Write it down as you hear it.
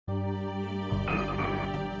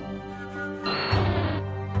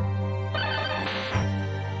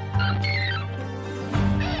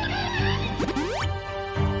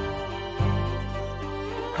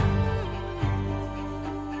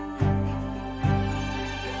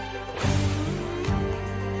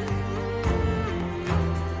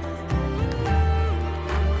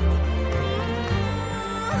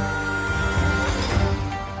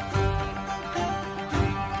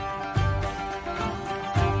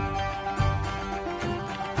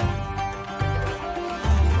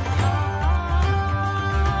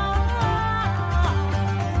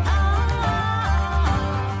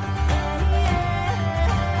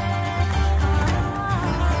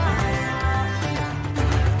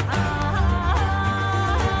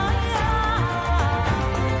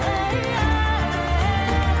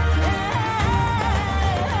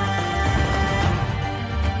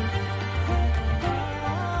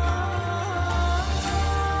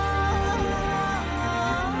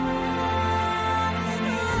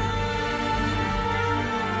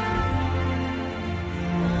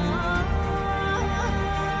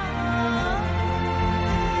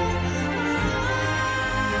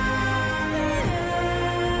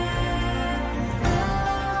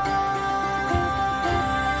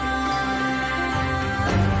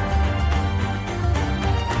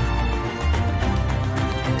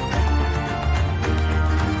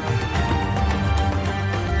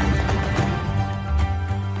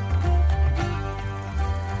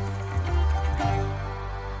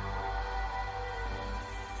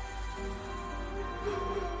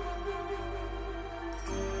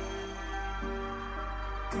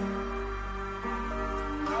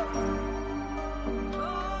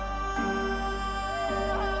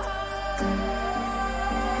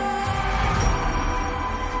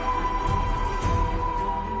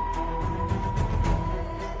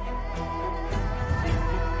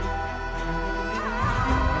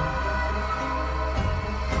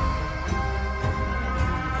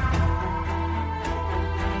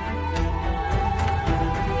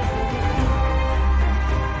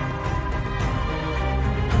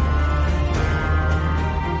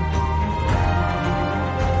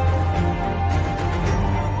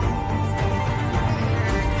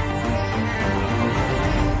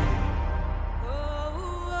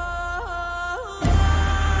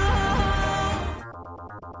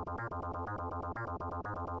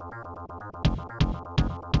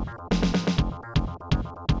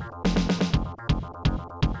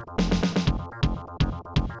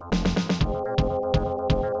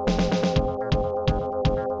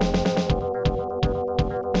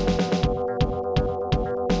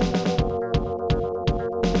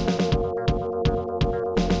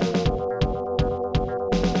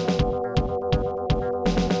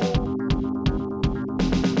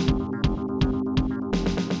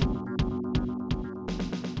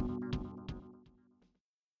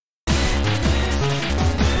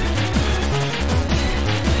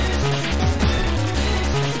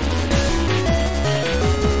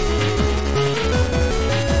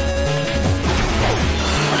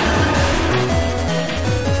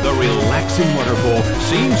freezing waterfall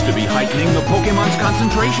seems to be heightening the Pokemon's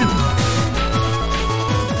concentration.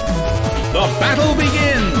 The battle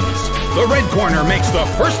begins! The red corner makes the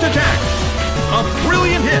first attack. A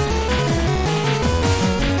brilliant hit!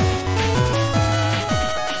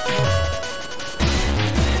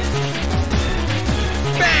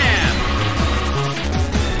 Bam!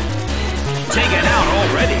 Taken out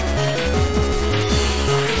already.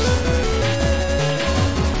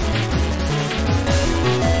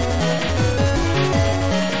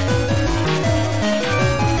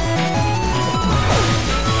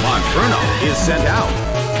 Monferno is sent out.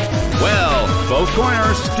 Well, both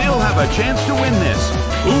corners still have a chance to win this.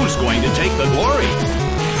 Who's going to take the glory?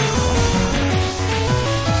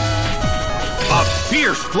 A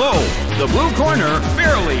fierce blow. The blue corner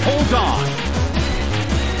barely holds on.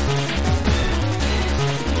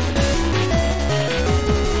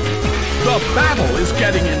 The battle is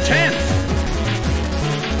getting intense.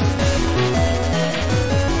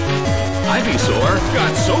 Ivysaur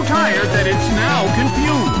got so tired that it's now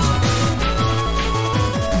confused.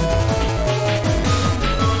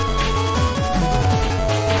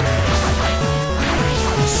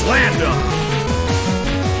 Slammed him.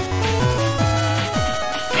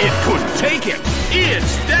 It couldn't take it.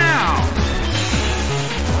 It's down.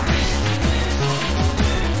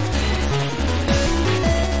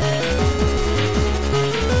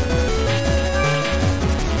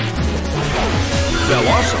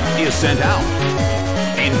 Bellossom is sent out.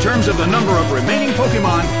 In terms of the number of remaining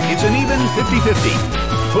Pokemon, it's an even 50-50.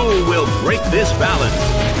 Who will break this balance?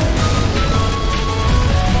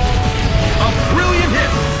 A brilliant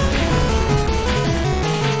hit!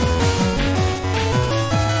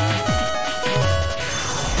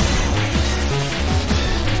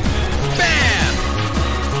 Bam!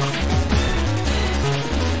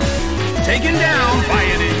 Taken down by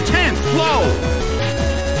an intense blow.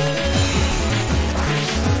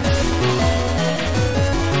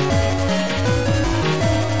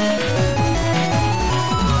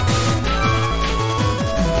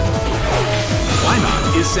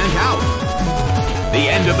 Wynaut is sent out. The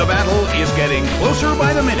end of the battle is getting closer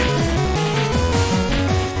by the minute.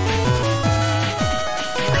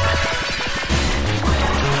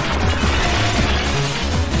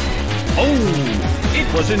 Oh, it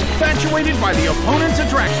was infatuated by the opponent's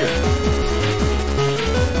attraction.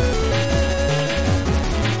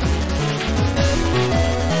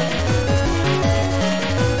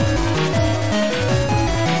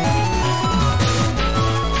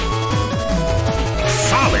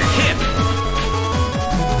 Solid hit.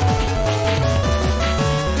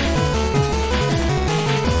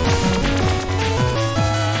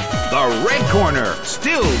 The red corner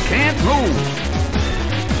still can't move.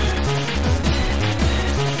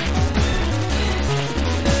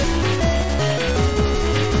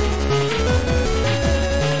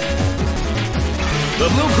 The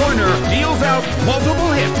blue corner deals out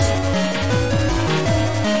multiple hits.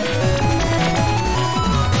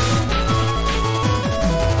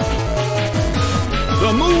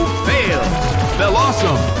 The move fails.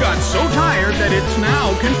 Bellossom got so tired that it's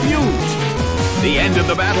now confused. The end of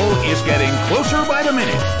the battle is getting closer by the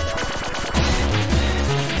minute.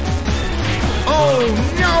 Oh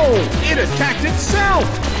no! It attacked itself!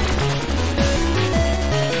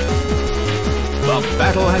 The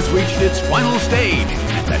battle has reached its final stage,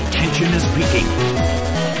 and the tension is peaking.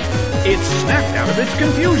 It's snapped out of its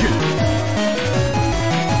confusion.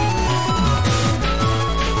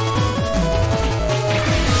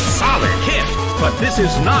 Solid hit, but this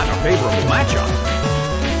is not a favorable matchup.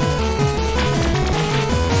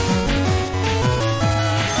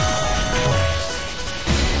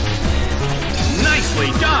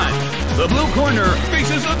 Nicely done! The blue corner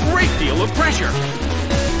faces a great deal of pressure.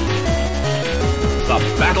 The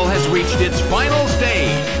battle has reached its final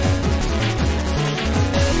stage.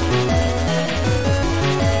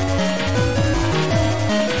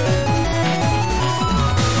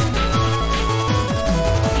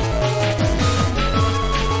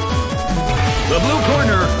 The blue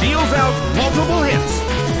corner deals out multiple hits.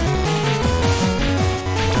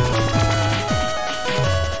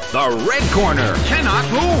 The red corner cannot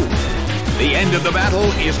move. The end of the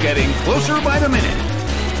battle is getting closer by the minute.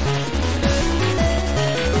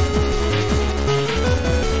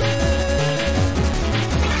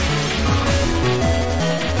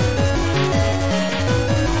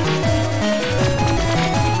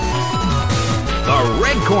 The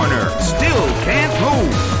red corner still can't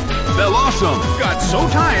move. Bellossom got so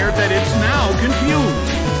tired that it's now confused.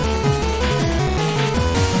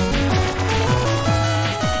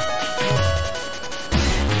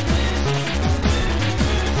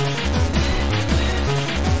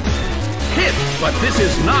 But this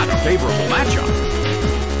is not a favorable matchup.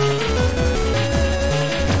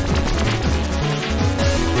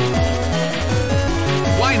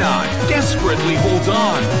 Wynaut desperately holds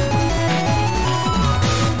on.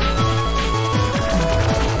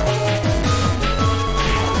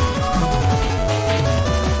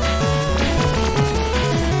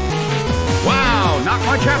 Wow, not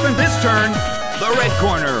much happened this turn. The red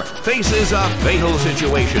corner faces a fatal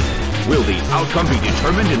situation. Will the outcome be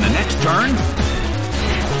determined in the next turn?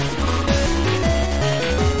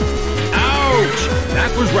 Ouch!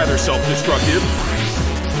 That was rather self-destructive.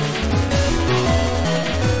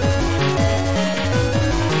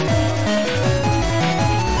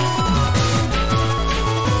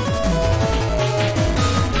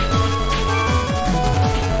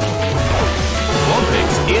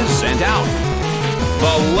 Vulpix is sent out.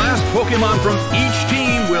 The last Pokémon from each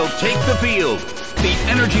team will take the field. The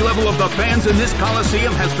energy level of the fans in this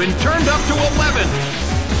Coliseum has been turned up to 11.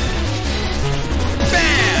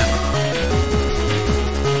 Bam!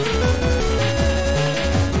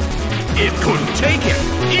 It couldn't take it.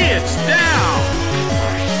 It's down.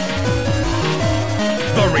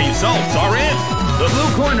 The results are in. The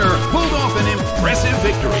blue corner pulled off an impressive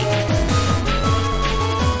victory.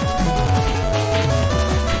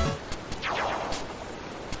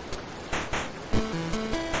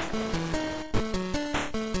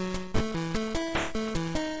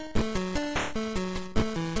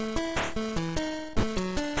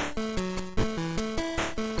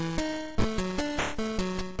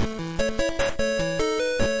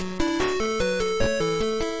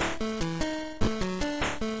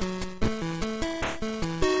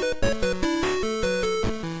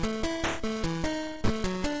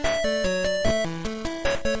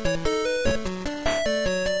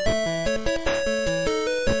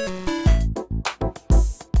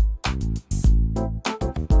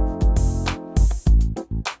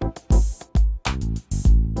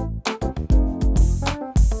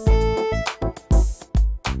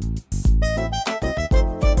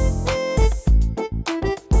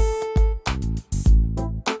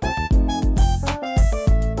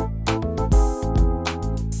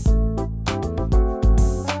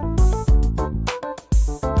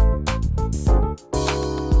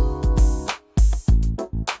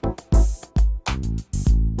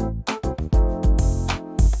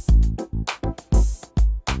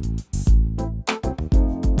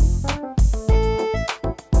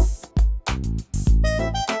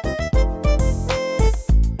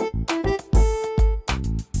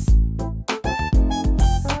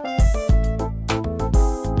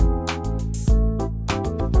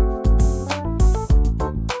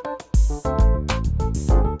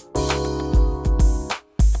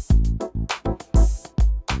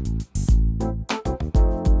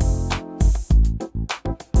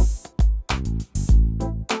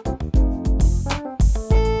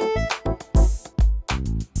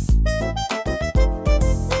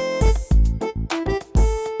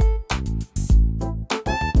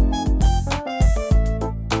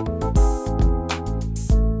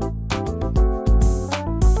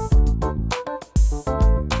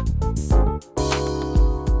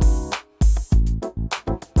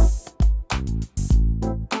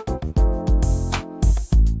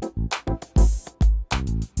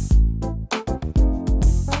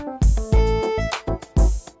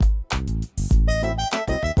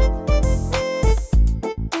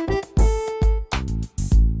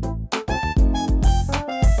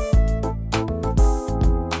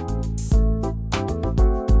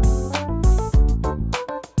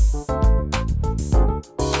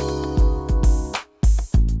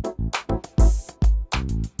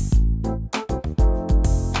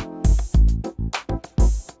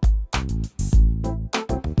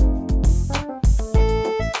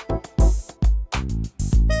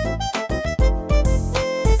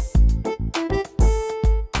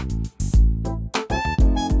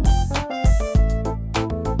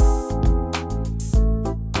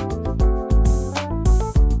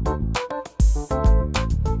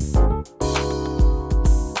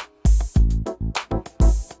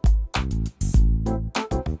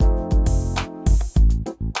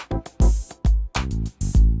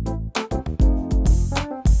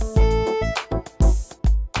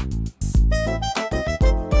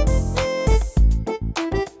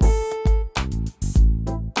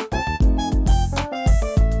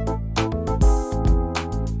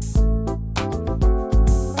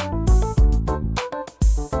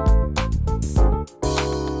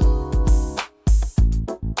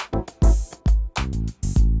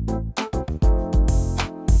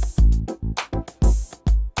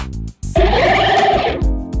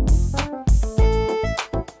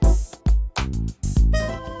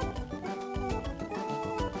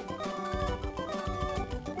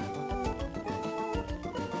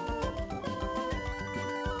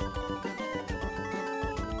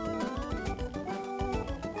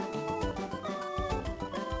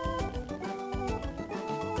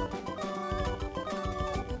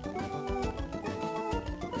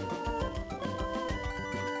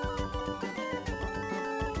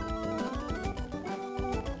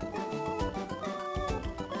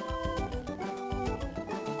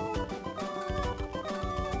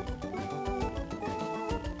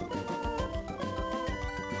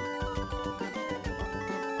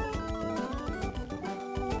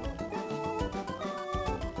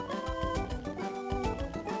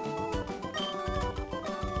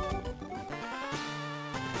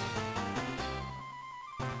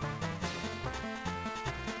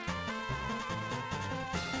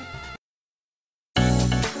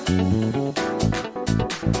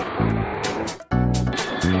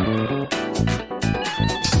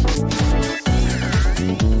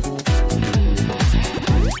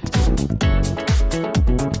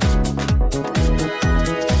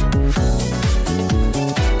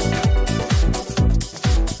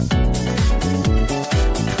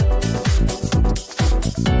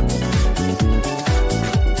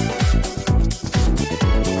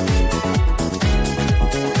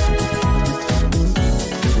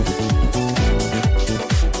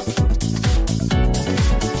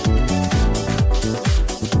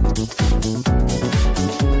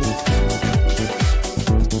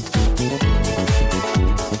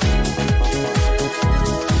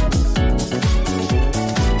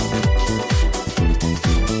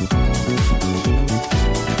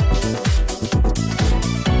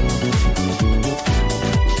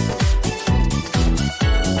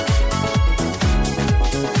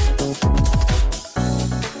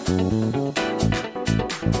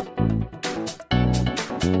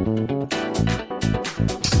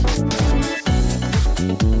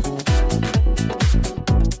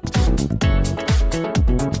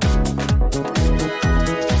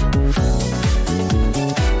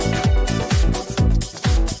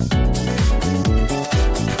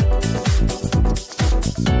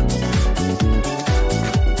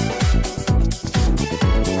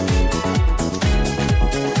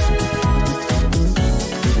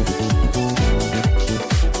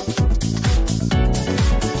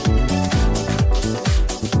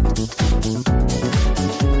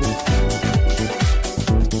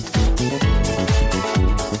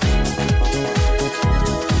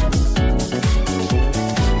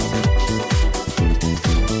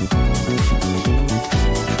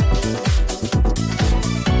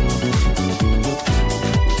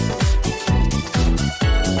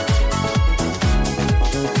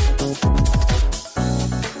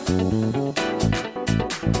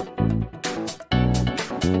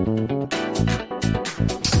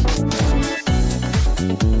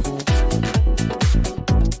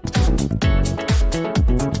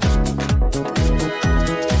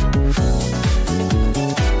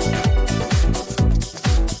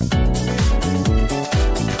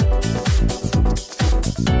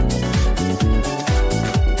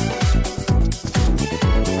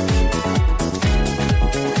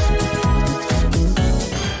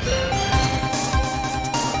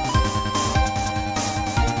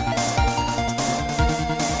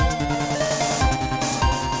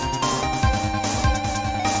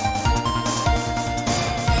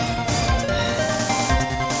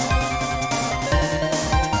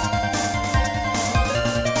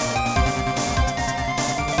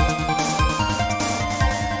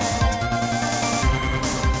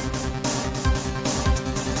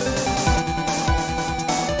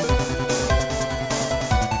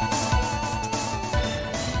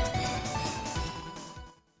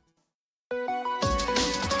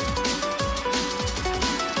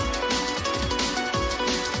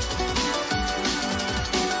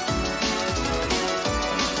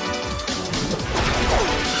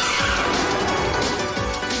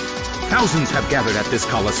 Thousands have gathered at this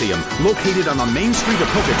Coliseum, located on the main street of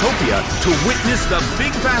Poketopia, to witness the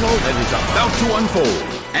big battle that is about to unfold.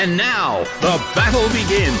 And now, the battle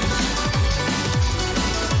begins.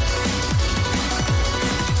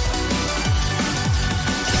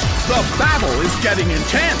 The battle is getting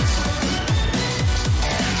intense.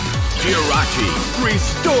 Jirachi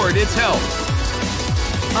restored its health.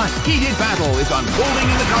 A heated battle is unfolding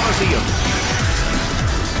in the Coliseum.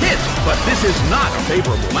 Hit, but this is not a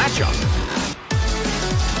favorable matchup.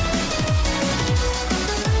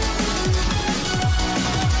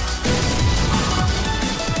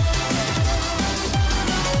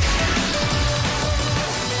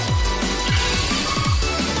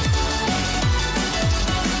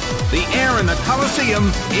 The air in the Coliseum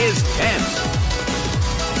is tense.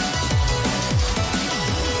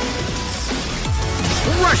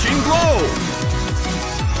 Rushing blow!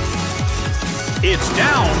 It's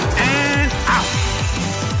down and out!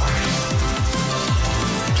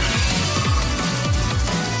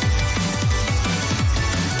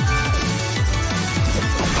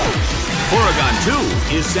 Porygon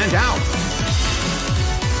 2 is sent out.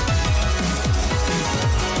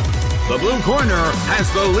 The blue corner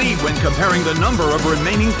has the lead when comparing the number of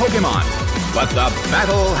remaining Pokémon. But the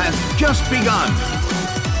battle has just begun.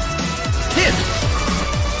 Hit!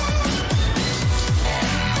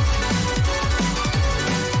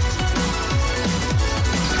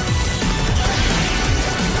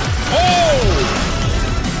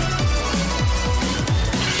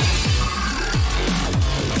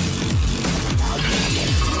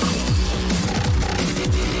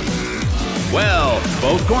 Well,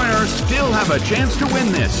 both corners still have a chance to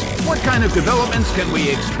win this. What kind of developments can we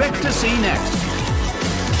expect to see next?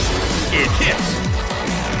 It hits.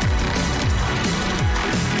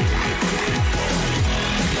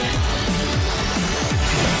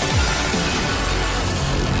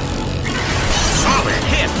 Solid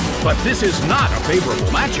hit, but this is not a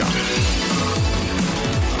favorable matchup.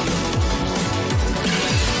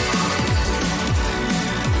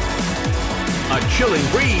 A chilling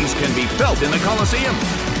breeze can be felt in the Coliseum.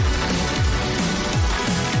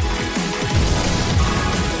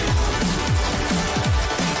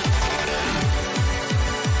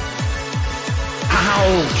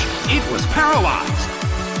 Ouch! It was paralyzed.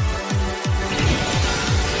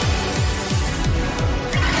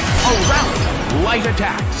 A rally of light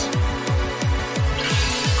attacks.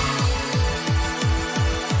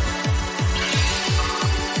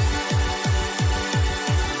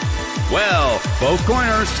 Well, both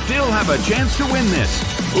corners still have a chance to win this.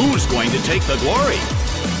 Who's going to take the glory?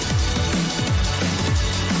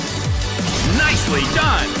 Nicely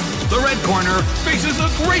done! The red corner faces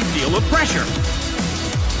a great deal of pressure.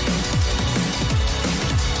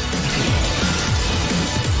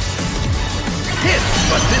 Hit,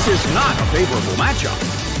 but this is not a favorable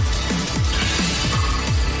matchup.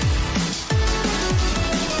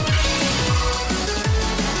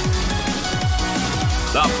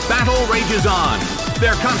 The battle rages on.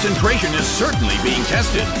 Their concentration is certainly being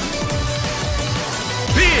tested.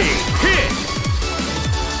 Big hit!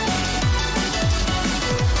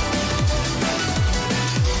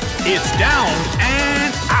 It's down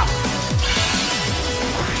and out.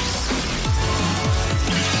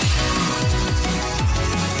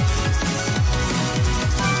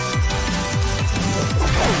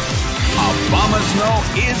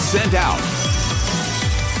 Abomasnow is sent out.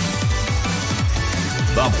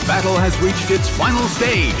 The battle has reached its final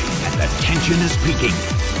stage, and the tension is peaking.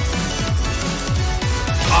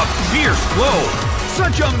 A fierce blow!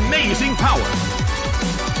 Such amazing power!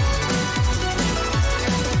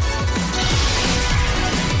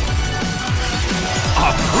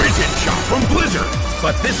 A frigid shot from Blizzard!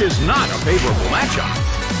 But this is not a favorable matchup.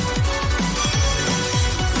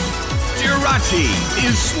 Jirachi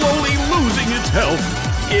is slowly losing its health.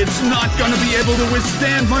 It's not gonna be able to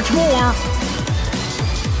withstand much more.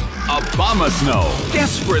 Abomasnow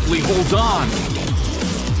desperately holds on.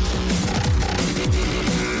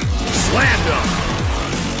 Slammed him.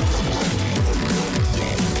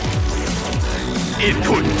 It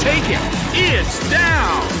couldn't take it. It's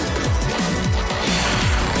down.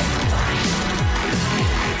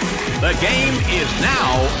 The game is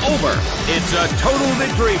now over. It's a total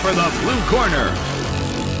victory for the blue corner.